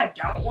I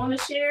don't want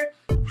to share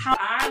how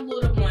our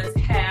little ones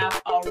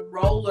have a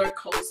roller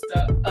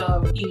coaster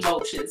of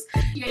emotions.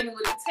 Getting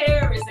with the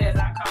terrorists, as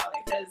I call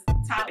it, because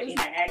top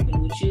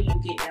interacting with you,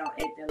 you get down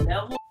at the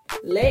level.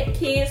 Let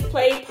Kids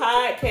Play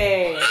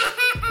podcast.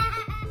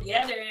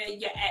 Together in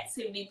your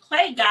activity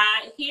play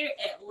guide here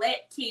at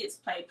Let Kids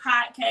Play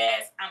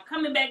podcast. I'm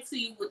coming back to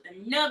you with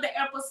another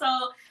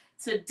episode.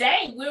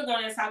 Today, we're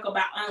going to talk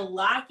about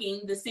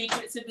unlocking the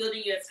secret to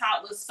building your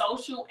toddler's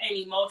social and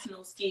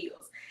emotional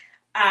skills.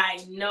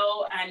 I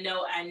know,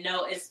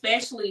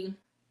 especially,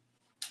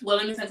 well,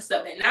 let me take a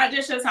step back. Not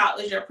just your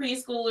toddlers, your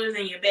preschoolers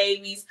and your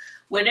babies,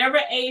 whatever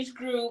age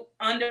group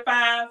under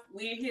 5,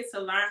 we're here to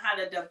learn how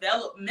to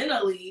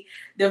developmentally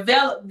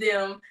develop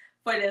them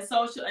for their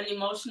social and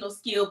emotional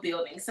skill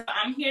building. So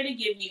I'm here to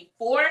give you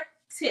 4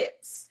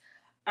 tips.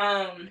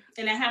 And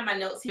I have my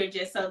notes here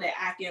just so that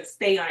I can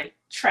stay on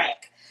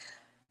track.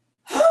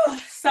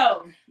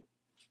 So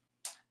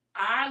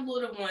our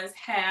little ones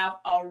have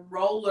a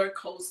roller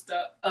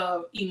coaster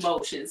of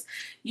emotions.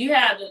 You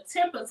have the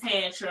temper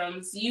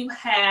tantrums, you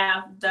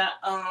have the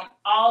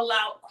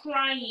all-out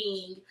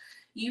crying,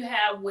 you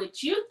have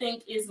what you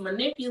think is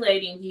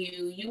manipulating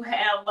you, you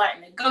have like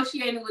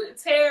negotiating with a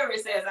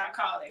terrorist, as I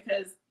call it,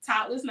 because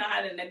toddlers know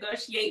how to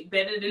negotiate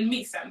better than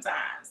me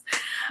sometimes,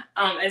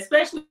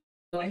 especially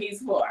when he's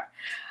 4.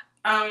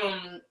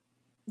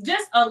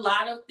 Just a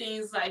lot of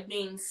things like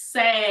being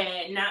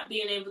sad, not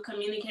being able to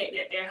communicate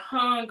that they're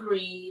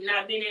hungry,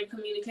 not being able to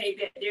communicate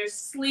that they're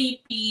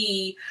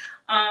sleepy.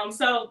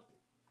 So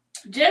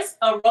just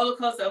a roller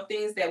coaster of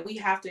things that we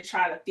have to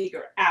try to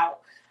figure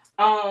out.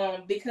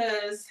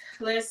 Because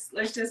let's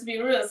just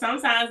be real.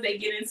 Sometimes they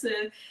get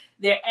into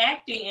their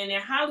acting and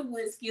their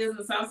Hollywood skills,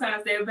 and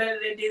sometimes they're better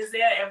than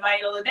Denzel and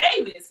Viola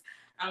Davis.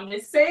 I'm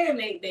just saying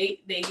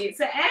they get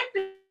to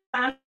acting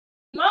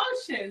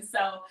emotions.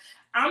 So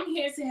I'm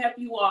here to help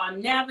you all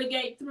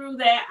navigate through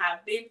that.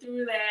 I've been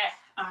through that.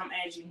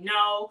 As you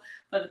know,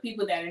 for the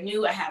people that are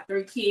new, I have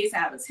 3 kids. I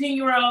have a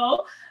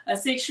 10-year-old, a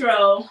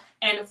 6-year-old,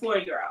 and a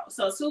 4-year-old.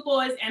 So 2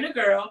 boys and a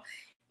girl.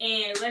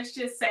 And let's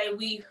just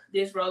say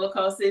this roller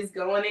coaster is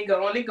going and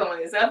going and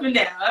going. It's up and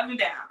down, up and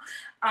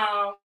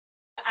down.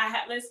 I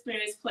have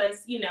experience,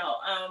 plus,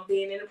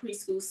 being in a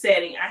preschool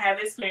setting, I have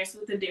experience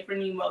with the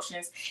different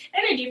emotions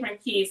and the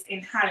different kids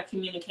and how to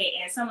communicate.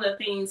 And some of the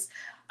things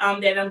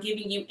that I'm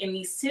giving you in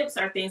these tips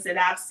are things that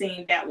I've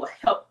seen that will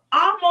help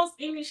almost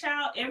any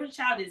child. Every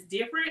child is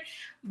different,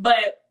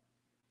 but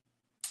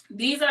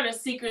these are the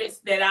secrets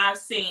that I've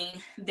seen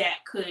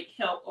that could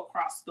help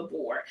across the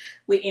board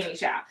with any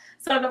child.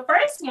 So the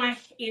first one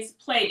is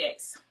play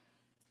dates.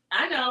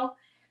 I know.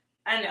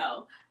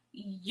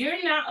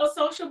 You're not a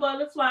social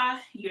butterfly.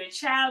 Your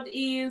child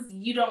is.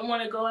 You don't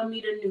want to go and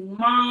meet a new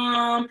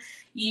mom.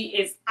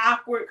 It's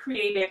awkward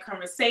creating a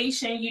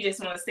conversation. You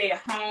just want to stay at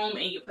home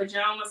in your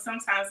pajamas,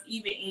 sometimes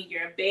even in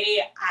your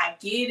bed. I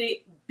get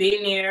it.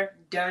 Been there,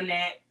 done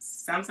that.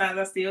 Sometimes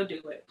I still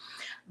do it.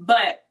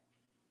 But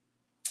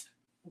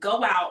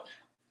go out,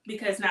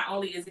 because not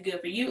only is it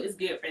good for you, it's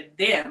good for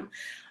them.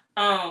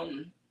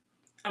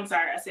 I'm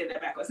sorry, I said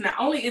that backwards. Not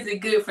only is it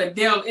good for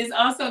them, it's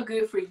also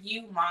good for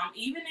you, mom.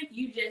 Even if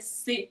you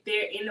just sit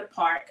there in the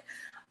park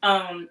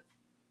on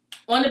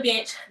the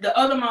bench, the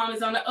other mom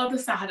is on the other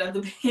side of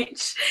the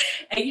bench,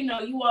 and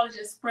you all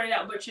just spread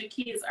out, but your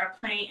kids are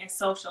playing and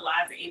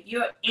socializing. If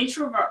you're an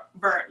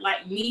introvert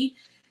like me,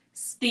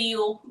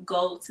 still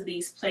go to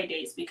these play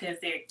dates because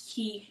they're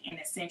key and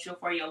essential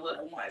for your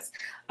little ones.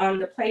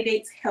 The play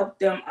dates help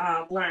them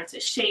learn to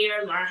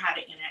share, learn how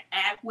to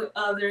interact with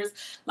others.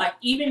 Like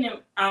even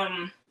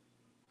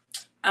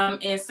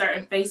in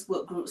certain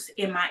Facebook groups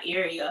in my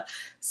area.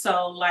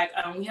 So like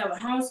we have a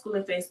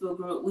homeschooling Facebook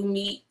group. We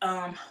meet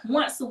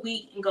once a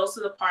week and go to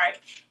the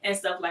park and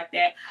stuff like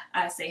that.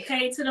 I say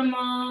hey to the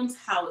moms,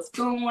 how it's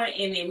going,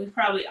 and then we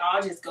probably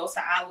all just go to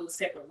our little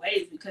separate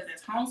ways, because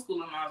as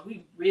homeschooling moms,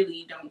 we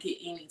really don't get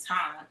any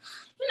time,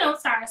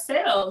 to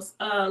ourselves,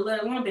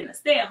 let alone being a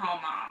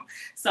stay-at-home mom.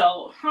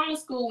 So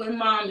homeschooling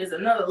mom is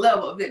another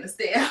level of being a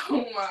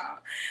stay-at-home mom.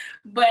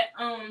 But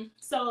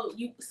so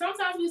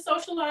sometimes we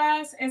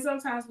socialize and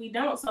sometimes we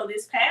don't. So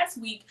this past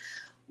week,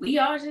 we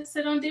all just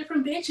sit on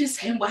different benches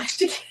and watch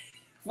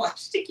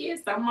the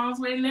kids. Some moms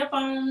waiting their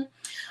phone,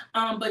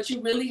 but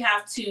you really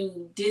have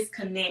to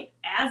disconnect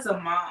as a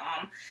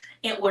mom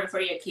in order for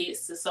your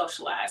kids to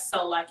socialize.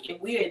 So like if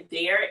we're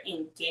there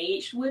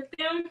engaged with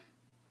them,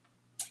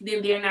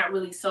 then they're not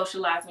really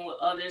socializing with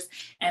others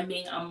and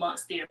being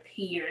amongst their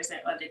peers and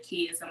other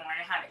kids and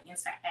learning how to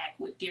interact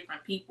with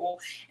different people.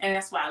 And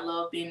that's why I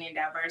love being in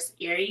diverse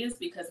areas,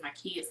 because my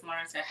kids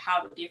learn how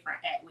to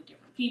act with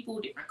different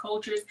people, different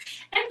cultures,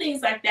 and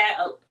things like that.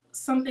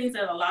 Some things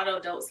that a lot of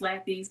adults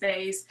lack these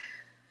days.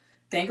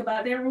 Think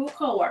about their rude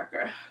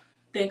coworker.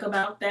 Think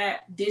about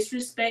that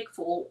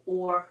disrespectful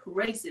or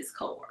racist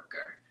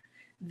coworker.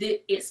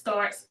 It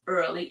starts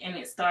early, and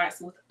it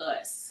starts with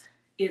us.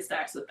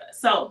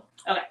 So,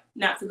 okay,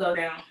 not to go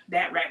down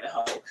that rabbit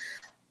hole.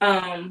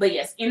 But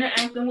yes,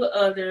 interacting with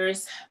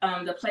others,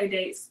 the play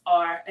dates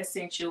are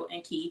essential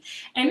and key.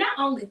 And not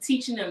only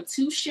teaching them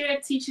to share,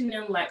 teaching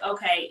them like,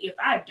 okay, if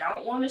I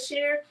don't want to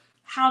share,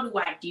 how do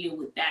I deal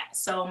with that?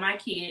 So my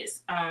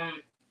kids,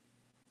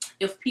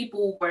 if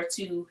people were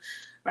to,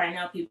 right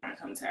now people aren't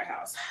coming to our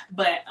house,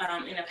 but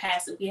in the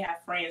past, if we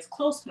have friends,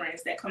 close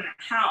friends that come to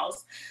our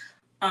house,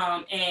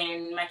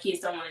 and my kids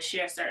don't want to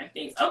share certain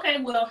things.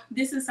 Okay, well,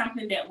 this is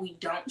something that we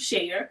don't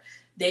share.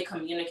 They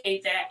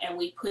communicate that, and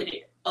we put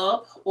it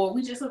up, or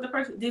we just let the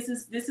person. This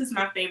is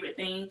my favorite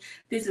thing.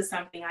 This is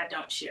something I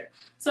don't share.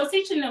 So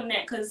teaching them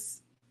that,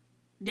 because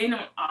they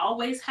don't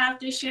always have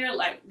to share.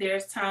 Like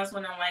there's times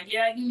when I'm like,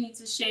 yeah, you need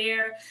to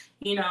share,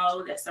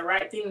 that's the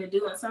right thing to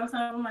do. And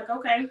sometimes I'm like,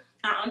 okay,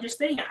 I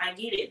understand. I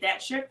get it.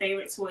 That's your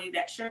favorite toy.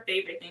 That's your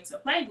favorite thing to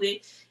play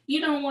with.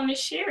 You don't want to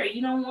share it.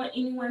 You don't want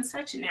anyone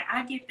touching it.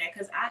 I get that,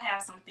 because I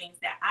have some things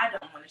that I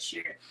don't want to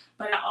share,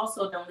 but I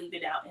also don't leave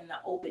it out in the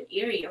open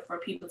area for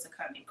people to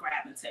come and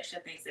grab and touch the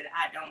things that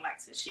I don't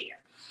like to share.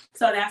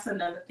 So that's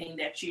another thing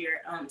that you're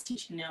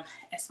teaching them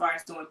as far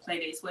as doing play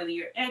dates, whether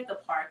you're at the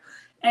park,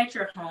 at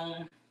your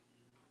home,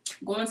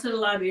 going to the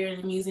library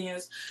and the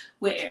museums,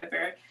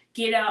 wherever.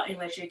 Get out and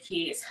let your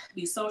kids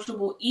be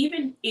sociable,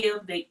 even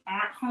if they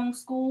aren't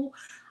homeschooled.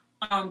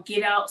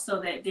 Get out so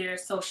that they're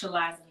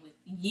socializing with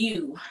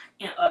you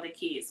and other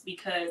kids,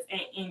 because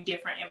in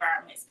different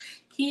environments,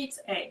 kids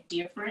act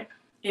different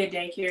in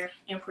daycare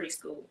and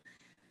preschool.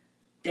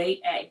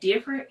 They act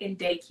different in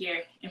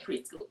daycare and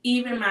preschool,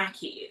 even my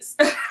kids.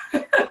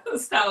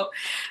 So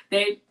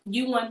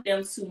you want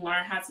them to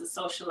learn how to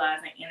socialize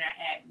and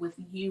interact with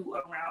you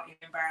around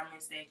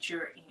environments that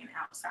you're in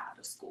outside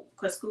of school,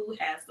 because school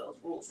has those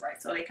rules,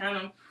 right? So they kind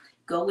of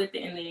go with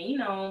it, and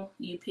then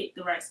you pick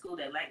the right school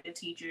that like the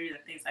teachers and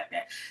things like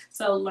that.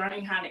 So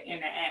learning how to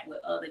interact with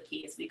other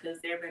kids,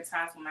 because there have been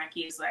times when my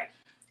kids like,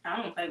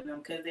 I don't play with them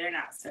because they're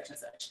not such and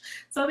such.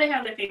 So they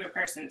have their favorite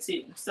person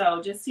too.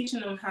 So just teaching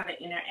them how to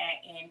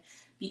interact and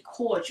be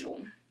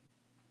cordial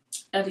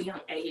at a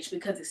young age,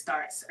 because it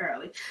starts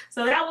early.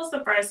 So that was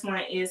the first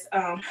one, is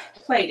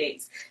play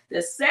dates.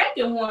 The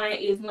second one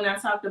is when I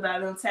talked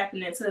about them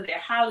tapping into their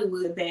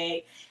Hollywood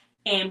bag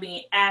and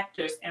being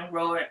actors and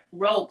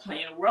role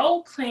playing.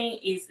 Role playing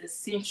is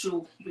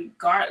essential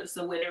regardless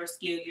of whatever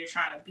skill you're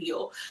trying to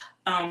build.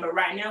 But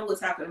right now we're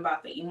talking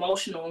about the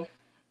emotional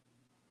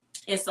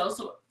and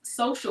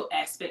social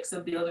aspects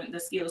of building the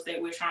skills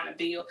that we're trying to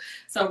build.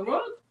 So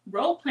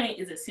role playing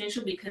is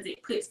essential because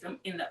it puts them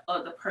in the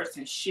other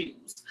person's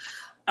shoes.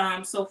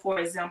 So for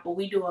example,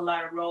 we do a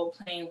lot of role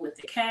playing with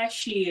the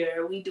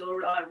cashier. We do a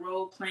lot of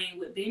role playing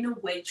with being a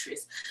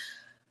waitress.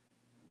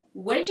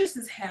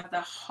 Waitresses have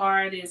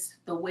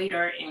the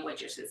waiter and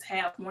waitresses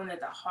have one of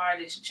the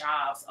hardest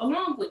jobs,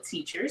 along with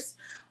teachers.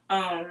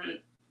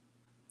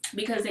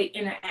 Because they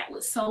interact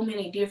with so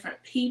many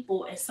different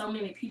people, and so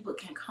many people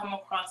can come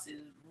across as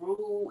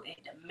rude and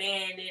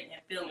demanding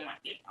and feeling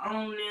like they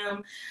own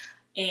them,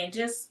 and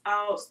just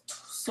all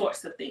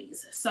sorts of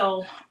things.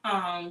 So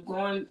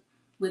going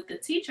with the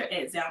teacher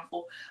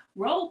example,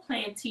 role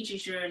playing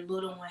teaches your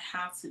little one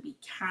how to be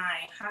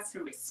kind, how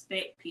to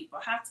respect people,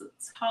 how to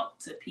talk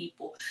to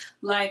people.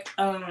 Like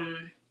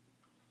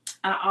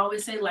I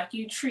always say, like,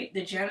 you treat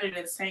the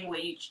janitor the same way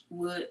you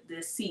would the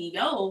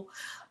CEO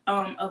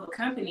of a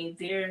company.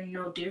 They're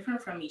no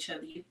different from each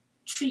other. You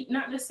treat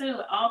not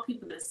necessarily all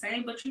people the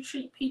same, but you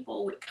treat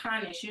people with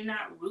kindness. You're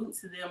not rude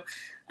to them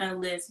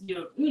unless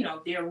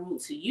they're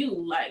rude to you.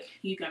 Like,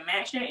 you can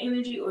match their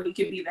energy, or you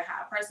can be the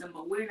high person,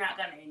 but we're not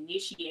going to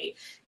initiate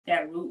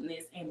that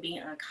rudeness and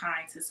being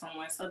unkind to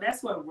someone. So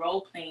that's where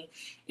role playing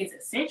is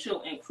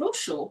essential and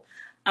crucial.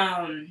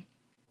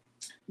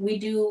 We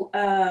do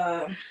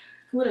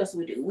what else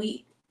we do?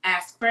 We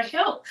ask for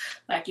help.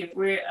 Like if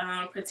we're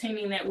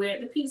pretending that we're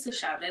at the pizza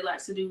shop, they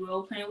like to do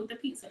role playing with the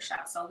pizza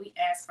shop. So we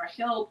ask for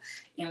help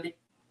in the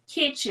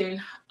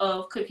kitchen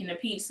of cooking the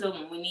pizza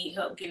when we need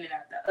help getting it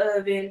out the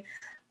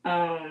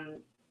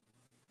oven.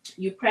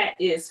 You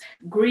practice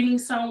greeting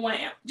someone,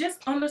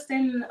 just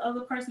understanding the other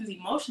person's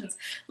emotions.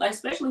 Like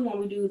especially when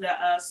we do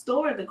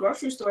the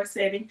grocery store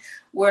setting,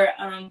 where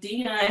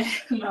Dion,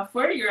 my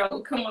 4-year-old,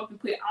 would come up and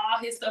put all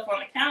his stuff on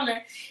the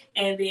counter,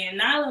 and then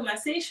Nyla, my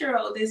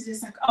 6-year-old, is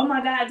just like, oh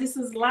my God, this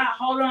is a lot.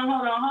 Hold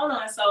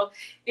on. So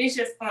it's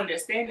just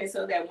understanding,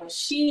 so that when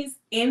she's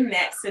in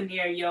that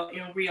scenario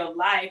in real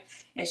life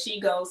and she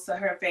goes to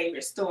her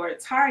favorite store,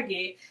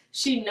 Target,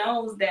 she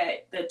knows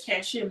that the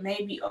cashier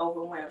may be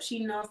overwhelmed.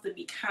 She knows to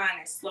be kind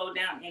and slow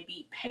down and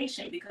be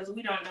patient, because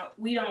we don't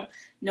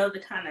know the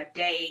kind of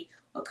day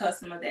or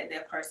customer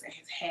that person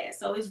has had.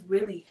 So it's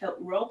really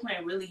role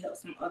playing really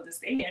helps them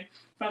understand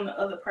from the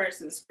other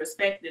person's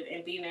perspective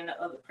and being in the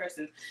other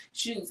person's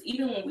shoes.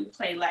 Even when we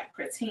play like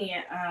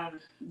pretend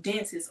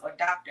dentist or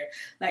doctor,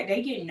 like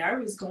they get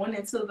nervous going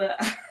into the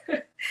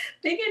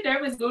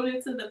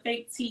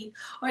fake teeth,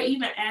 or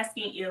even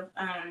asking if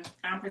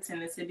I'm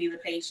pretending to be the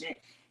patient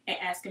and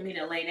asking me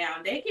to lay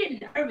down. They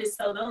get nervous.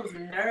 So those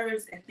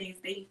nerves and things,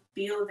 they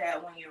feel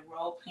that when you're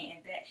role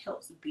playing, that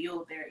helps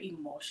build their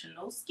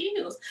emotional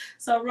skills.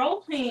 So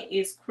role playing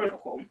is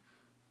critical.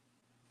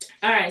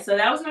 All right, so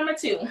that was number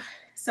 2.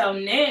 So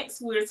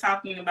next, we're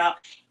talking about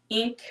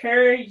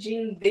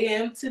encouraging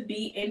them to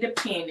be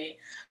independent.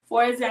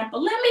 For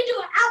example, let me do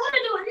it. I want to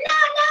do it. No,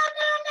 no,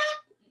 no,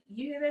 no.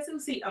 You hear that too?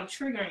 See, I'm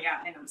triggering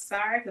y'all, and I'm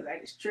sorry because I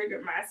just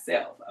triggered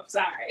myself. I'm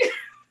sorry.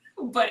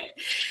 But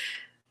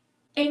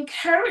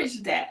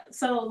encourage that.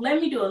 So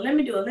let me do it. Let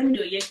me do it. Let me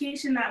do it. Your kid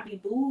should not be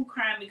boo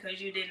crying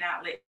because you did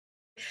not let.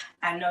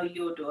 I know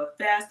you'll do it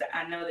faster.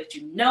 I know that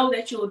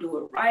you'll do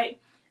it right.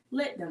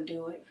 Let them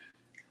do it.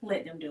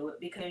 Let them do it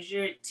because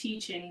you're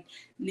teaching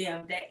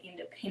them that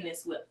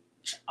independence, which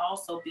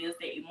also builds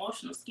their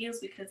emotional skills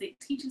because it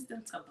teaches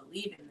them to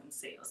believe in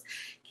themselves.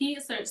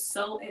 Kids are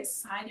so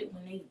excited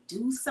when they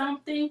do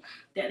something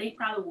that they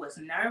probably was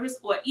nervous,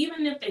 or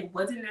even if they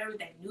wasn't nervous,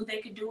 they knew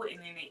they could do it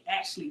and then they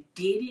actually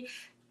did it.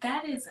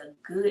 That is a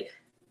good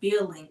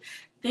feeling.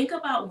 Think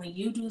about when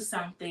you do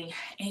something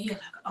and you're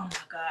like, oh my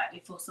God,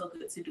 it feels so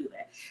good to do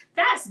that.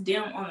 That's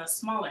them on a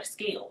smaller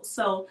scale.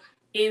 So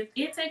if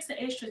it takes an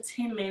extra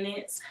 10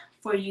 minutes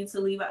for you to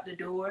leave out the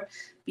door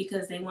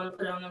because they want to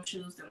put on them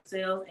shoes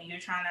themselves and you're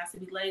trying not to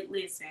be late,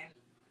 listen,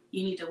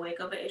 you need to wake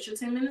up an extra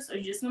 10 minutes or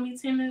you're just going to be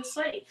 10 minutes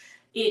late.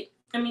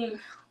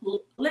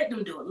 Let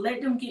them do it.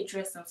 Let them get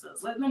dressed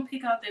themselves. Let them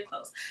pick out their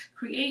clothes.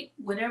 Create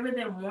whatever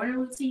their morning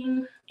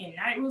routine and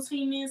night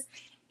routine is.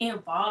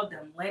 Involve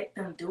them, let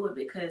them do it,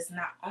 because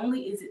not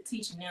only is it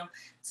teaching them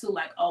to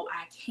like, oh,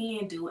 I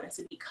can do it, and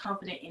to be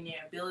confident in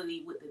their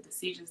ability with the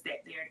decisions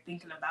that they're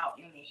thinking about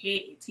in their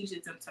head, it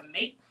teaches them to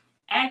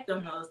act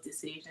on those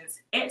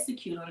decisions,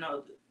 execute on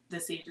those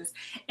decisions,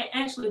 and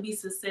actually be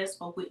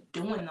successful with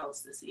doing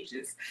those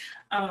decisions.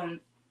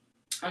 On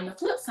the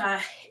flip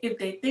side, if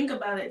they think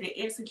about it, they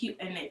execute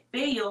and they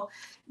fail,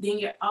 then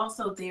you're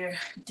also there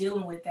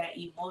dealing with that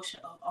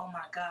emotion of, oh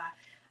my God,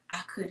 I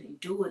couldn't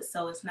do it.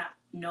 So it's not,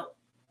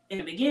 in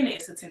the beginning,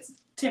 it's a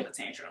temper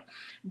tantrum.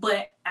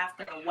 But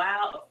after a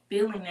while of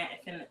feeling that and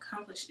feeling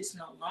accomplished, it's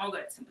no longer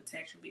a temper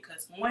tantrum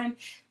because one,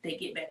 they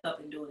get back up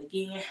and do it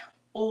again,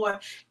 or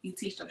you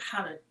teach them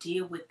how to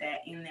deal with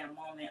that in that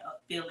moment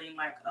of feeling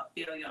like a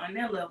failure on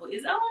their level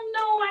is, oh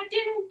no, I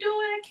didn't do it,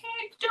 I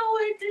can't do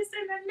it, this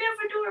and I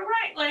never do it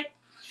right. Like,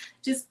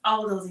 just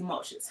all those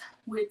emotions.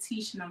 We're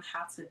teaching them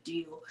how to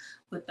deal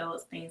with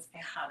those things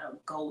and how to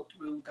go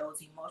through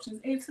those emotions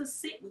and to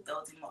sit with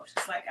those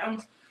emotions. Like,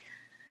 I'm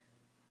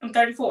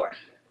 34.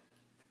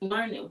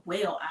 Learn it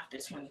well after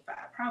 25,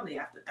 probably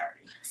after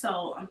 30.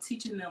 So I'm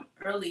teaching them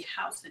early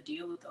how to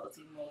deal with those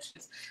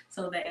emotions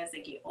so that as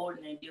they get older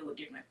and they deal with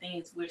different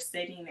things, we're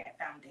setting that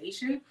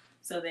foundation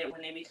so that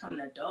when they become an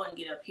adult and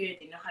get up here,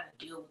 they know how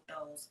to deal with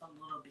those a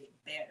little bit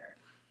better.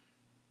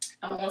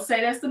 I won't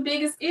say that's the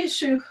biggest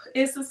issue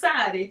in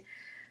society.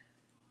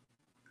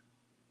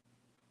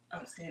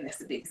 I'm saying that's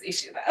the biggest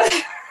issue though.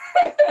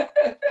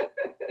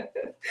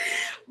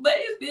 But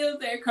it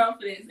builds their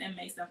confidence and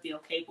makes them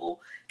feel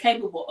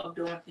capable of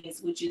doing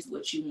things, which is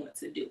what you want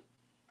to do.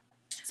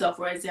 So,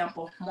 for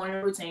example,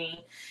 morning routine.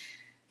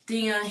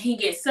 Then he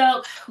gets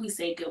up. We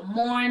say good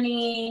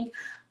morning.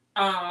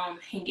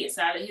 He gets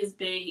out of his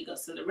bed. He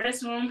goes to the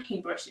restroom. He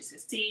brushes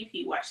his teeth.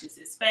 He washes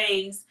his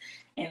face,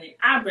 and then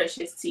I brush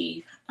his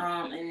teeth.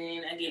 And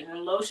then I get him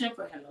lotion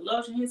for him to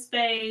lotion his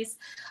face.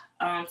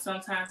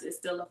 Sometimes it's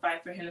still a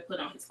fight for him to put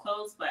on his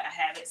clothes, but I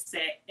have it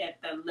set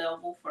at the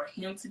level for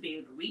him to be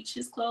able to reach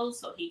his clothes,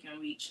 so he can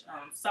reach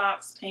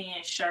socks,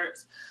 pants,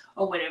 shirts,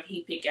 or whatever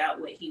he pick out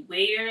what he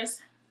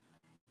wears.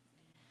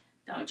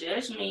 Don't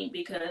judge me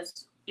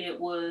because it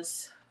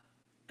was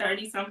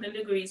 30-something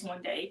degrees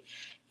one day.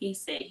 He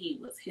said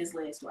his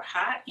legs were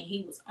hot and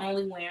he was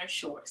only wearing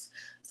shorts.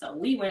 So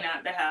we went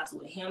out the house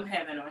with him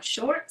having on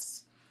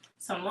shorts,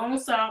 some long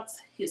socks,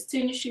 his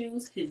tennis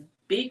shoes, his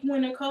big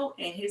winter coat,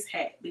 and his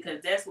hat,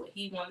 because that's what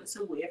he wanted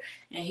to wear,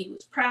 and he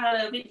was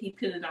proud of it. He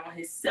put it on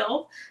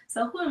himself.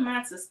 So who am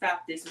I to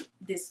stop this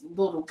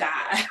little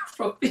guy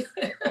from feeling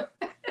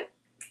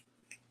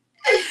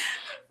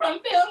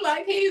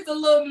like he's a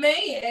little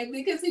man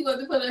because he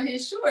wasn't put on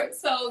his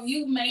shorts? So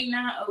you may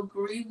not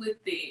agree with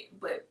it,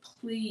 but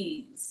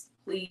please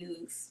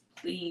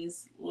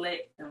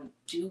let them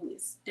do it.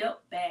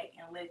 Step back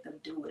and let them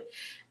do it,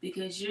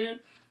 because you're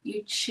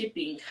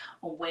chipping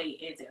away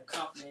at their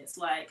confidence.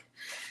 Like,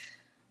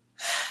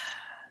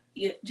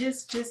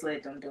 just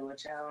let them do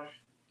it, y'all.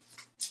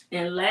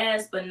 And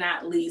last but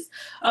not least,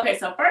 okay,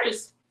 so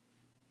first,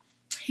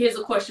 here's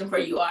a question for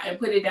you all, and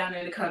put it down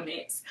in the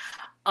comments.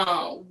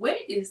 What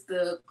is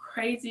the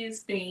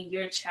craziest thing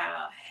your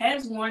child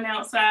has worn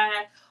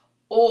outside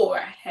or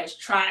has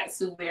tried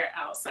to wear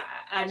outside?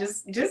 I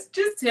just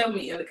tell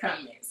me in the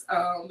comments,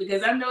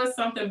 because I know it's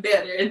something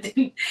better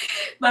than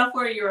my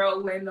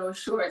 4-year-old wearing those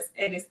shorts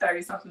and it's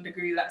 30-something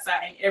degrees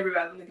outside and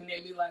everybody looking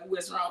at me like,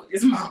 what's wrong with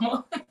this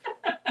mama?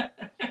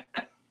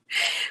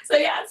 So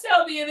y'all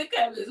tell me in the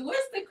comments,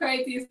 what's the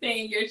craziest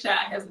thing your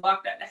child has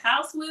walked out the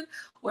house with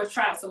or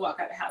tries to walk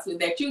out the house with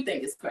that you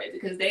think is crazy?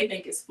 Because they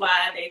think it's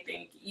fly, they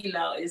think,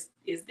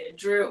 it's their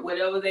drip,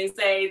 whatever they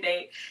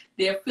say,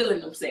 they're feeling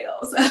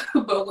themselves.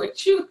 But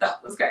what you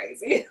thought was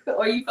crazy,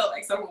 or you felt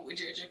like someone would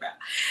judge you about,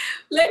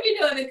 let me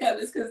know in the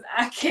comments because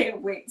I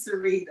can't wait to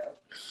read them.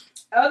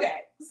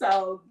 Okay,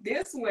 so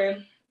this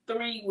one,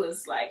 3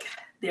 was like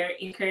they're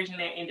encouraging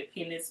their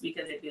independence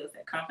because it builds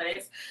their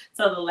confidence.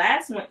 So the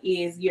last one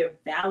is you're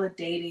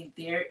validating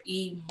their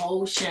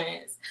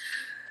emotions.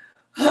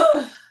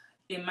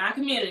 In my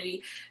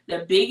community,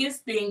 the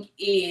biggest thing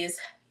is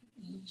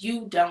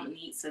you don't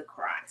need to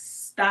cry.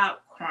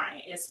 Stop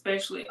crying,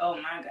 especially, oh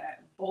my God,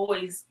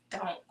 boys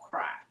don't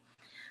cry.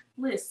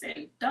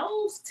 Listen,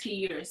 those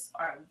tears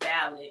are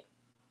valid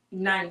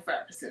 95%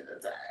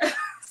 of the time.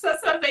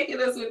 Sometimes they hit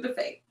us with the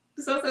fake.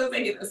 Sometimes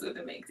they hit us with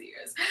the fake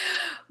tears.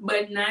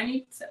 But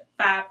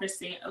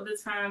 95% of the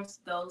times,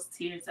 those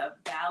tears are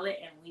valid,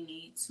 and we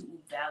need to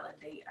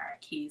validate our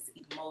kids'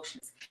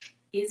 emotions.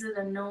 Is it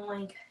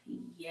annoying?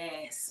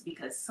 Yes,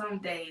 because some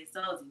days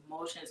those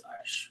emotions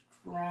are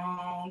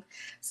strong.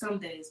 Some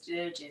days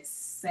they're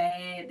just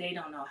sad. They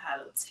don't know how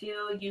to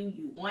tell you.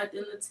 You want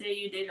them to tell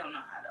you. They don't know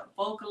how to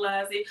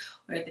vocalize it.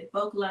 Or if they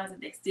vocalize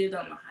it, they still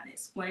don't know how to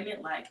explain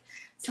it. Like,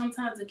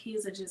 sometimes the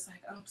kids are just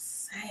like, I'm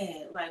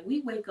sad. Like, we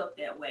wake up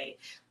that way,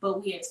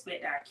 but we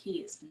expect our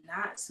kids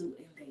not to,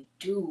 and they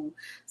do.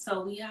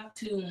 So we have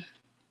to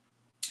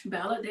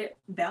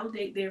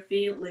validate their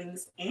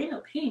feelings and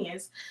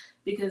opinions,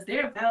 because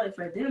they're valid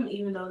for them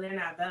even though they're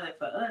not valid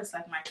for us.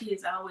 Like, my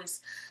kids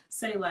always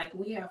say, like,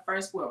 we have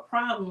first world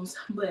problems,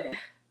 but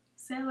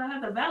say I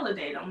have to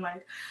validate them.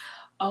 Like,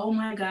 oh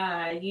my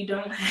God, you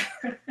don't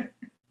have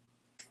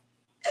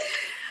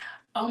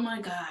oh my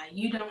God,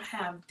 you don't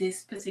have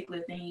this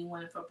particular thing you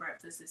wanted for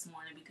breakfast this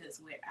morning because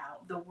we're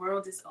out. The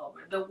world is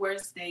over. The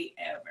worst day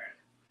ever.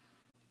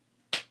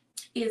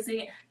 Is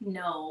it?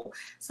 No.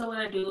 So what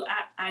I do,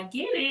 I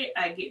get it.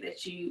 I get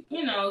that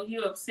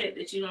you're upset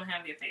that you don't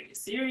have your favorite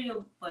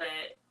cereal, but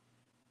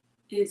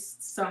it's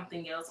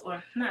something else.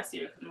 Or not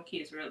cereal, because my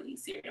kids rarely eat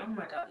cereal.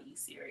 My daughter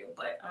eats cereal,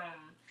 but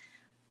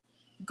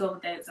go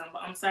with that example.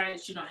 I'm sorry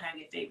that you don't have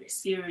your favorite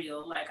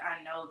cereal. Like,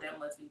 I know that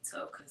must be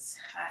tough because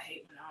I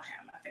hate when I don't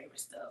have my favorite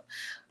stuff.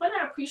 But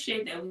I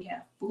appreciate that we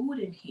have food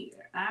in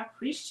here. I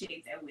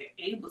appreciate that we're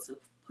able to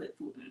put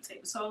food on the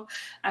table. So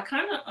I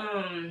kind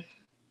of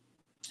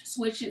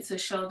switch it to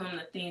show them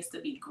the things to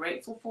be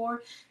grateful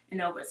for,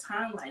 and over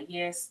time, like,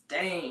 yes,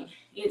 dang,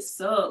 it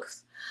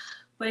sucks,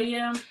 but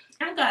yeah,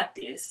 I got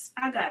this,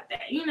 I got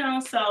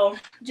that, so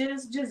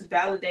just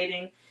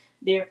validating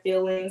their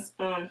feelings,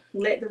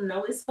 let them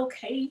know it's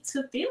okay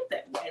to feel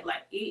that way.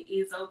 Like, it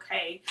is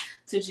okay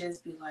to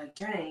just be like,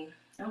 dang,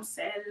 I'm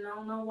sad and I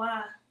don't know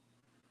why.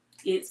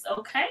 It's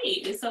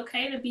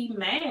okay to be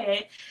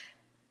mad.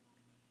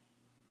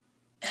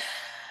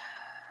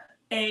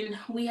 And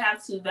we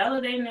have to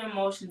validate their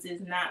emotions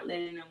is not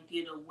letting them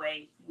get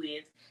away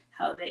with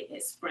how they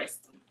express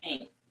them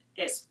and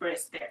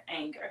express their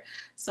anger.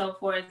 So,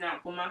 for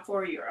example, my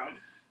 4-year-old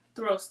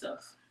throw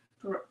stuff.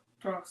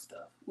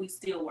 We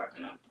still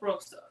working on throw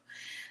stuff.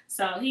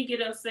 So he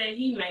get upset.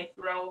 He may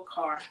throw a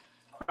car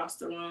across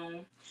the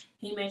room.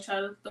 He may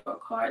try to throw a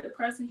car at the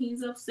person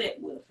he's upset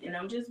with. And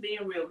I'm just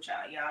being real with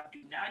y'all. Y'all do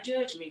not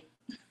judge me.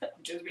 I'm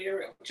just being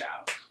real with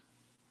y'all.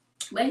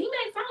 But he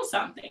may throw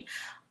something.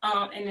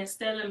 And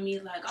instead of me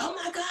like, oh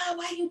my God,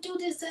 why you do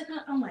this?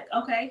 I'm like,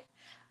 okay,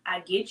 I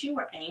get you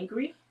were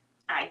angry.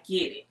 I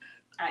get it.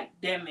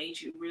 That made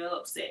you real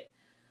upset.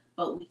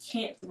 But we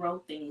can't throw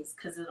things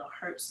because it'll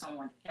hurt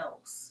someone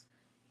else.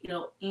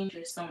 It'll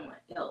injure someone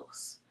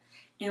else.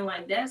 And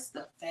like, that's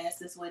the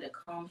fastest way to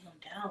calm him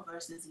down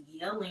versus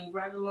yelling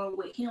right along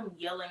with him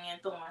yelling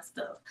and throwing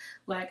stuff.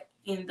 Like,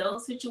 in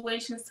those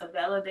situations, to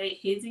validate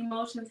his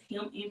emotions,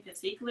 him in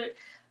particular,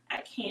 I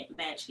can't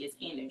match his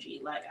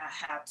energy. Like, I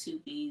have to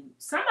be,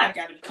 somebody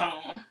got to be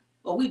calm.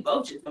 Or we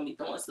both just going to be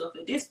throwing stuff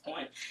at this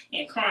point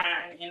and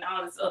crying and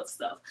all this other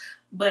stuff.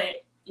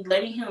 But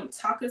letting him,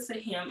 talking to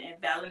him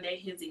and validate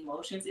his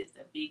emotions is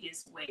the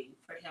biggest way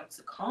for him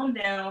to calm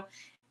down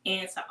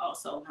and to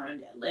also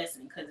learn that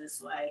lesson. Because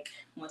it's like,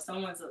 when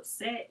someone's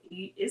upset,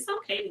 it's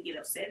okay to get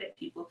upset at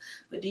people.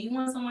 But do you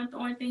want someone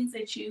throwing things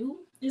at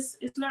you? It's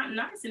not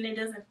nice, and it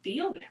doesn't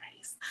feel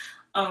nice.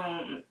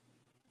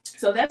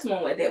 So that's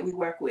one way that we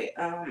work with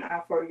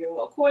our 4-year-old.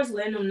 Of course,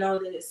 letting them know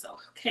that it's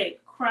okay to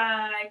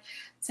cry.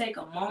 Take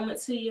a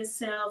moment to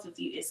yourself.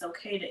 It's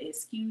okay to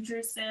excuse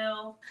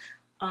yourself,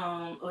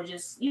 or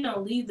just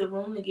leave the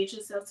room and get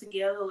yourself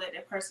together. Let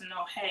that person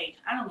know, hey,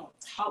 I don't want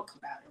to talk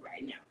about it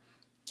right now.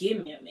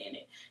 Give me a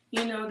minute.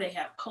 They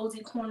have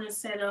cozy corners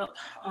set up.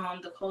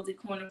 The cozy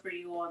corner, for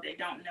you all that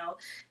don't know,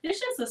 it's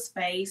just a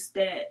space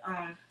that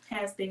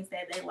has things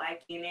that they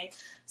like in it.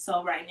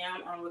 So right now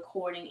I'm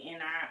recording in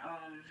our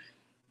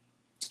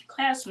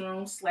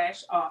classroom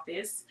 /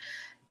 office,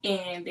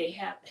 and they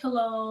have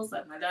pillows.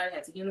 Like, my daughter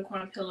has a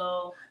unicorn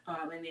pillow,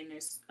 and then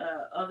there's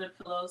other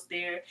pillows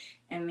there,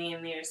 And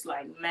then there's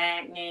like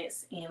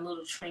magnets and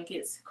little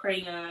trinkets,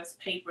 crayons,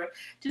 paper,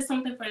 just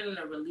something for them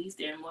to release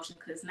their emotions,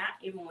 because not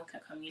everyone can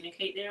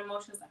communicate their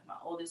emotions. Like my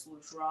oldest will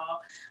draw,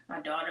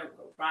 my daughter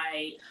will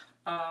write,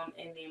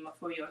 and then my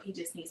 4-year-old, he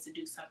just needs to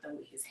do something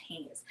with his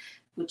hands,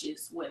 which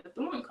is where the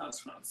throwing comes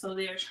from. So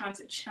they're trying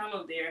to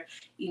channel their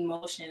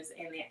emotions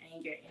and their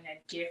anger in a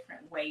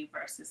different way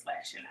versus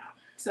lashing out.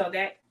 So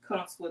that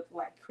comes with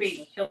like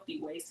creating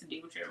healthy ways to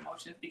deal with your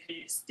emotions, because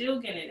you're still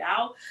getting it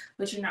out,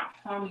 but you're not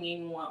harming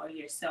anyone or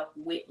yourself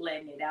with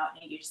letting it out,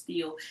 and you're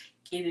still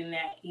getting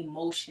that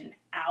emotion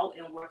out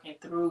and working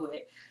through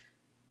it,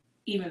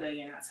 even though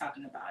you're not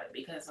talking about it.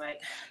 Because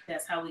like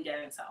that's how we got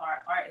into art.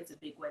 Art is a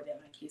big way that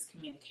my kids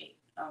communicate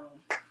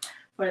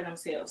for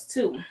themselves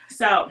too.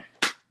 So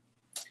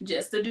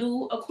just to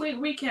do a quick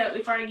recap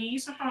before I give you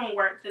some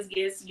homework, because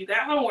yes, you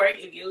got homework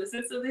if you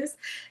listen to this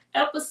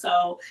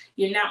episode.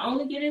 You're not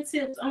only getting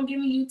tips, I'm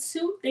giving you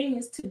 2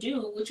 things to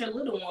do with your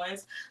little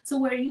ones to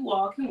where you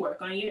all can work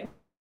on your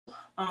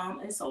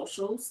and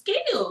social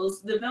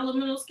skills,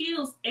 developmental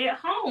skills at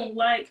home,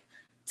 like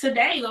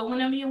today or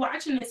whenever you're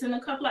watching this, in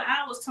a couple of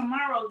hours,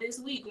 tomorrow, this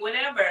week,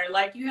 whatever.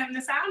 Like you have an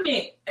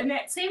assignment, an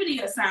activity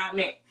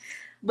assignment.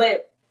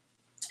 But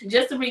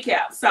just to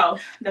recap, so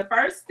the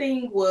first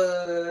thing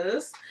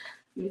was,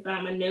 let me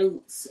find my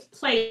notes,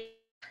 play.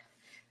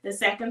 The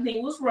second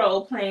thing was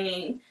role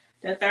playing.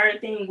 The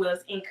third thing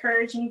was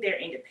encouraging their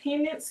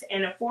independence.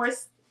 And the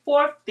fourth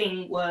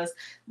thing was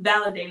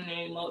validating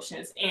their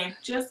emotions. And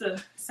just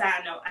a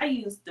side note, I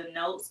use the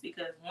notes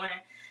because one,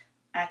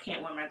 I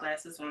can't wear my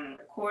glasses when I'm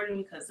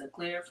recording because of the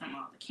glare from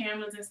all the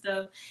cameras and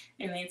stuff.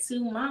 And then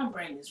 2, my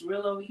brain is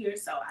real over here,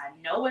 so I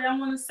know what I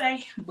want to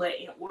say, but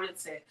in order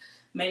to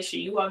make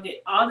sure you all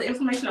get all the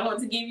information I want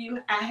to give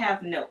you, I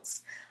have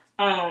notes.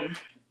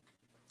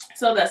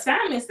 So the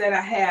assignments that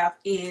I have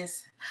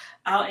is,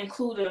 I'll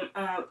include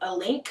a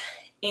link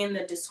in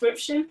the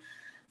description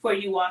for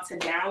you all to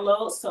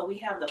download. So we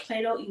have the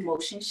Play-Doh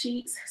emotion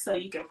sheets, so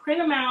you can print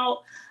them out.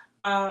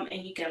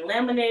 And you can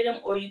laminate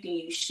them, or you can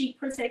use sheet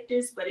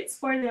protectors, but it's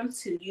for them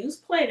to use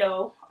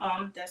Play-Doh.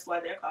 That's why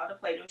they're called the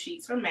Play-Doh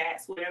sheets or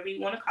mats, whatever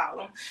you want to call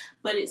them.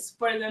 But it's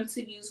for them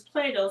to use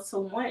Play-Doh.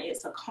 So 1,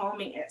 it's a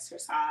calming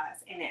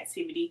exercise and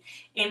activity.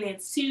 And then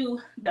 2,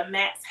 the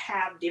mats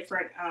have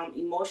different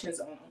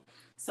emotions on them.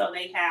 So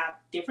they have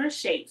different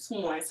shapes.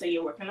 1, so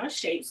you're working on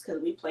shapes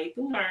because we play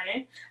through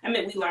learning.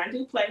 We learn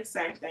through play,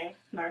 same thing,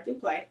 learn through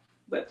play,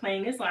 but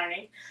playing is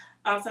learning.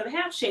 So they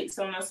have shapes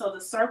on them. So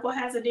the circle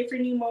has a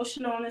different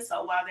emotion on it.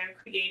 So while they're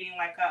creating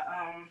like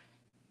a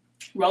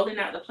rolling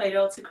out the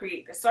Play-Doh to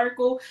create the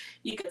circle,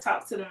 you can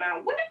talk to them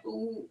about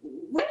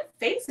what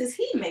face is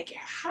he making?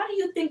 How do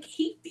you think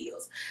he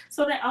feels?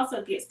 So that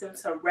also gets them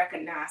to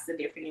recognize the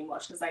different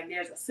emotions. Like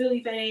there's a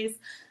silly face,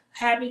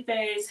 happy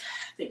face,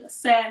 I think a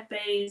sad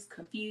face,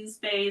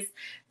 confused face,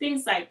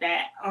 things like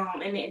that.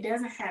 And it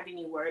doesn't have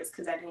any words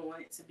because I didn't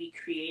want it to be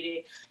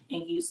created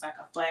and used like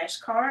a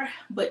flashcard,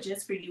 but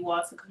just for you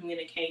all to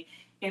communicate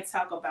and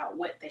talk about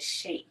what the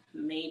shape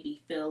may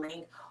be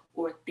feeling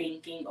or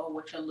thinking, or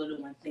what your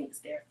little one thinks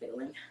they're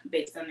feeling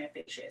based on their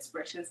facial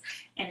expressions.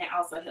 And it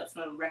also helps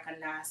them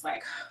recognize,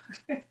 like,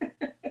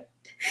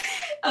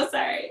 I'm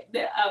sorry,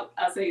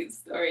 I'll say the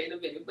story in a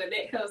minute, but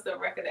that helps them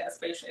recognize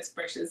facial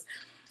expressions.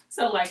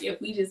 So like if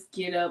we just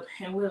get up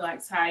and we're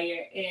like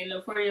tired, and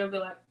the 4-year-old be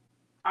like,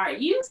 are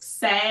you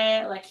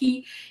sad? Like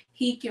he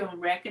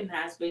can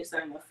recognize based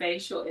on your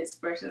facial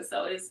expression.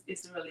 So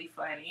it's really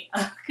funny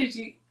because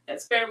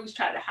as parents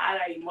try to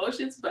hide our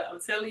emotions, but I'm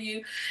telling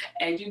you,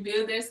 as you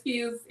build their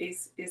skills,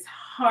 it's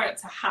hard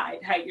to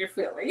hide how you're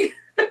feeling.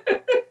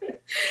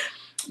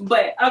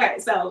 But okay,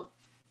 so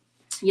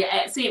your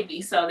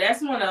activity. So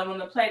that's one of them,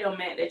 the Play-Doh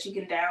mat that you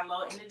can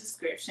download in the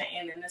description.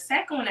 And then the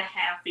second one I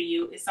have for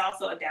you, it's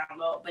also a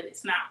download, but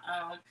it's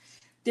not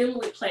dealing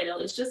with Play-Doh.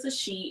 It's just a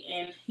sheet,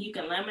 and you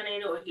can laminate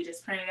it, or you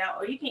just print it out,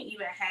 or you can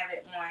even have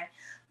it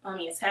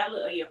on your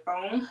tablet or your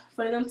phone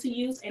for them to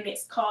use. And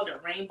it's called a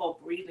rainbow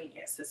breathing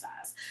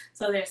exercise.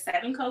 So there's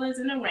 7 colors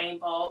in the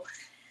rainbow,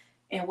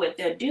 and what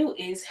they'll do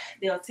is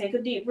they'll take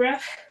a deep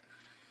breath,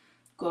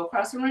 go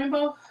across the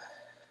rainbow,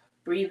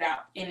 breathe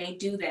out. And they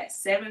do that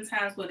 7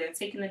 times where they're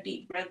taking a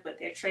deep breath, but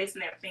they're tracing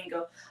their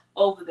finger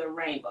over the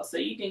rainbow. So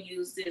you can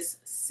use this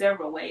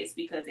several ways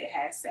because it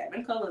has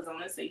 7 colors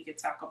on it. So you can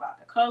talk about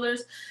the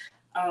colors.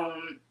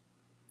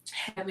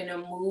 Having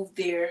them move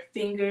their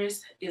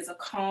fingers is a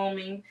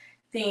calming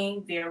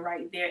thing. They're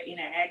right there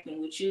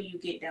interacting with you. You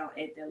get down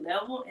at their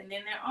level, and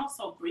then they're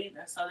also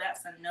breathing. So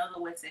that's another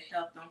way to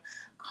help them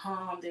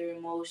calm their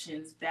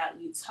emotions.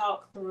 You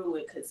talk through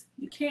it, because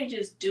you can't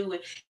just do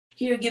it.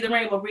 Here, get the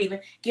rainbow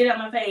breathing, get out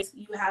my face.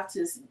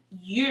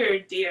 You're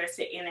there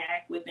to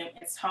interact with them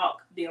and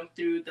talk them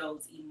through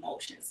those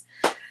emotions.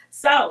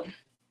 So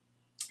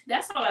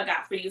that's all I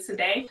got for you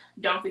today.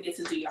 Don't forget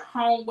to do your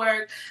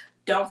homework.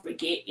 Don't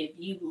forget, if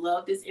you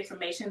love this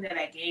information that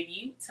I gave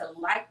you, to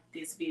like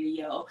this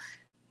video,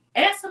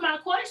 answer my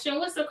question.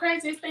 What's the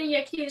craziest thing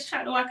your kids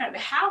try to walk out the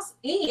house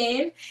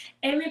in?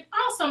 And then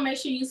also make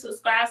sure you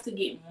subscribe to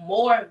get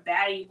more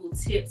valuable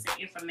tips and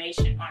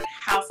information on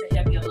how to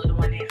help your little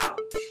one at home.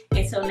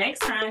 Until next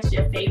time, it's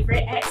your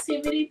favorite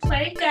activity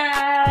play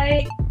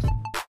guide.